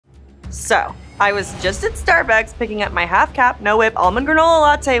So, I was just at Starbucks picking up my half-cap, no-whip almond granola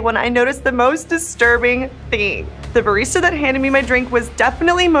latte when I noticed the most disturbing thing. The barista that handed me my drink was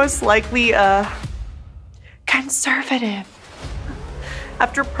definitely most likely, conservative.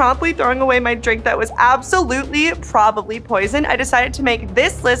 After promptly throwing away my drink that was absolutely, probably poison, I decided to make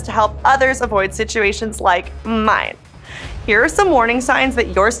this list to help others avoid situations like mine. Here are some warning signs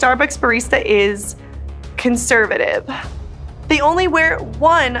that your Starbucks barista is conservative. They only wear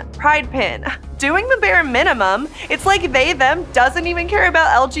one pride pin. Doing the bare minimum, it's like they, them doesn't even care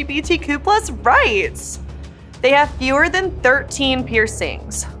about LGBTQ+ rights. They have fewer than 13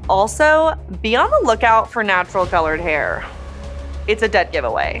 piercings. Also, be on the lookout for natural colored hair. It's a dead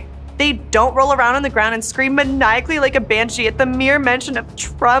giveaway. They don't roll around on the ground and scream maniacally like a banshee at the mere mention of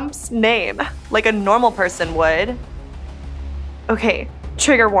Trump's name, like a normal person would. Okay,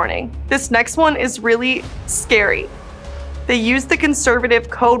 trigger warning. This next one is really scary. They use the conservative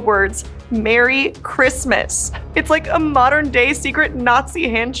code words, Merry Christmas. It's like a modern-day secret Nazi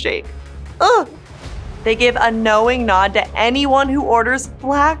handshake. Ugh. They give a knowing nod to anyone who orders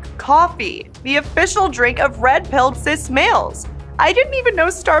black coffee, the official drink of red-pilled cis males. I didn't even know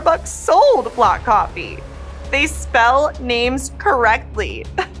Starbucks sold black coffee. They spell names correctly.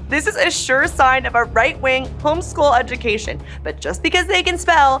 This is a sure sign of a right-wing homeschool education, but just because they can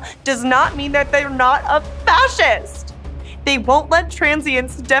spell does not mean that they're not a fascist. They won't let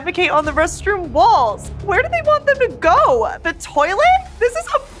transients defecate on the restroom walls. Where do they want them to go? The toilet? This is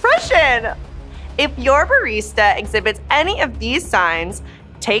oppression. If your barista exhibits any of these signs,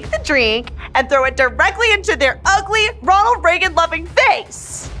 take the drink and throw it directly into their ugly Ronald Reagan-loving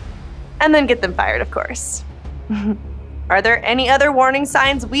face. And then get them fired, of course. Are there any other warning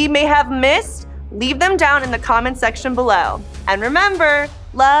signs we may have missed? Leave them down in the comment section below. And remember,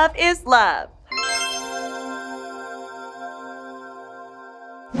 love is love.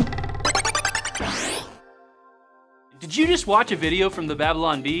 Did you just watch a video from the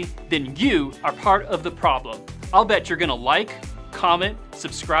Babylon Bee? Then you are part of the problem. I'll bet you're gonna like, comment,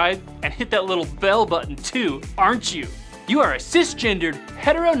 subscribe, and hit that little bell button too, aren't you? You are a cisgendered,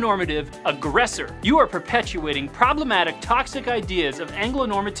 heteronormative aggressor. You are perpetuating problematic, toxic ideas of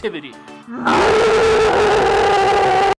Anglo-normativity.